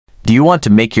Do you want to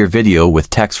make your video with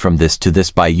text from this to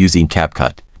this by using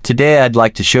CapCut? Today I'd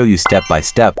like to show you step by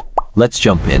step. Let's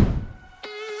jump in.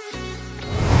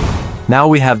 Now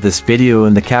we have this video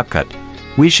in the CapCut.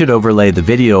 We should overlay the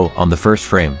video on the first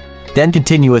frame. Then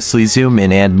continuously zoom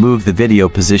in and move the video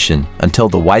position until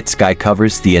the white sky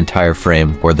covers the entire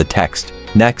frame or the text.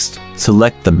 Next,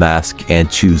 select the mask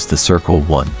and choose the circle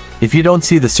one. If you don't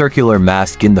see the circular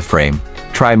mask in the frame,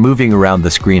 try moving around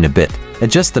the screen a bit.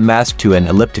 Adjust the mask to an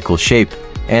elliptical shape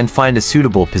and find a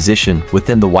suitable position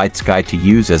within the white sky to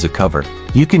use as a cover.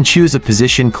 You can choose a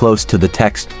position close to the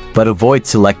text, but avoid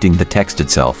selecting the text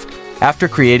itself. After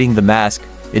creating the mask,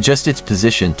 adjust its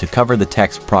position to cover the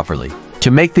text properly.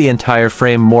 To make the entire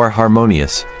frame more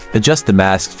harmonious, adjust the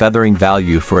mask's feathering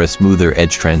value for a smoother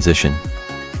edge transition.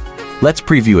 Let's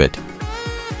preview it.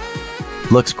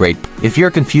 Looks great. If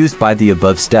you're confused by the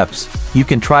above steps, you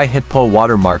can try Hitpo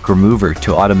Watermark Remover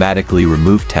to automatically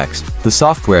remove text. The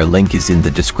software link is in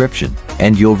the description,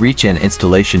 and you'll reach an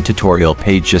installation tutorial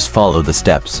page. Just follow the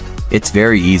steps. It's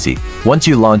very easy. Once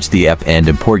you launch the app and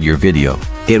import your video,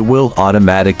 it will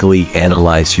automatically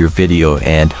analyze your video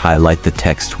and highlight the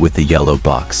text with a yellow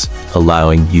box,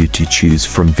 allowing you to choose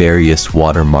from various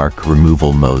watermark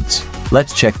removal modes.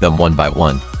 Let's check them one by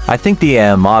one. I think the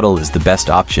AI model is the best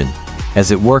option,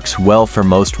 as it works well for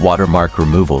most watermark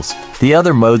removals. The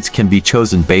other modes can be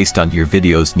chosen based on your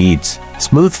video's needs.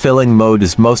 Smooth filling mode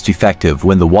is most effective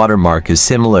when the watermark is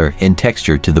similar in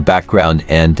texture to the background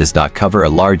and does not cover a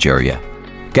large area.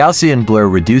 Gaussian blur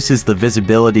reduces the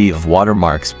visibility of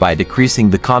watermarks by decreasing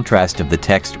the contrast of the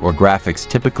text or graphics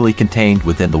typically contained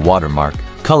within the watermark.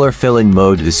 Color filling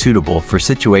mode is suitable for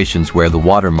situations where the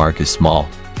watermark is small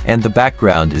and the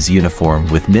background is uniform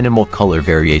with minimal color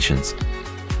variations.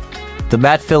 The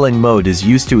matte filling mode is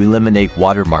used to eliminate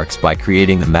watermarks by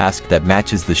creating a mask that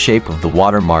matches the shape of the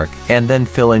watermark and then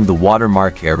filling the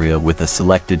watermark area with a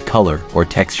selected color or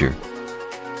texture.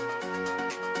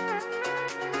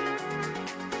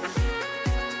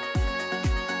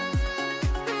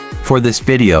 For this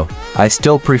video, I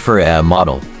still prefer a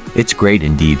model. It's great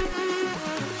indeed.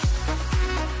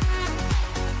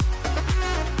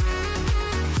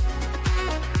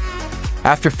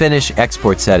 After finish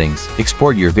export settings,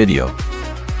 export your video.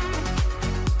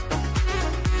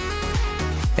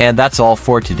 And that's all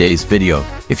for today's video.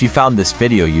 If you found this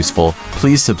video useful,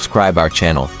 please subscribe our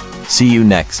channel. See you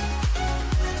next.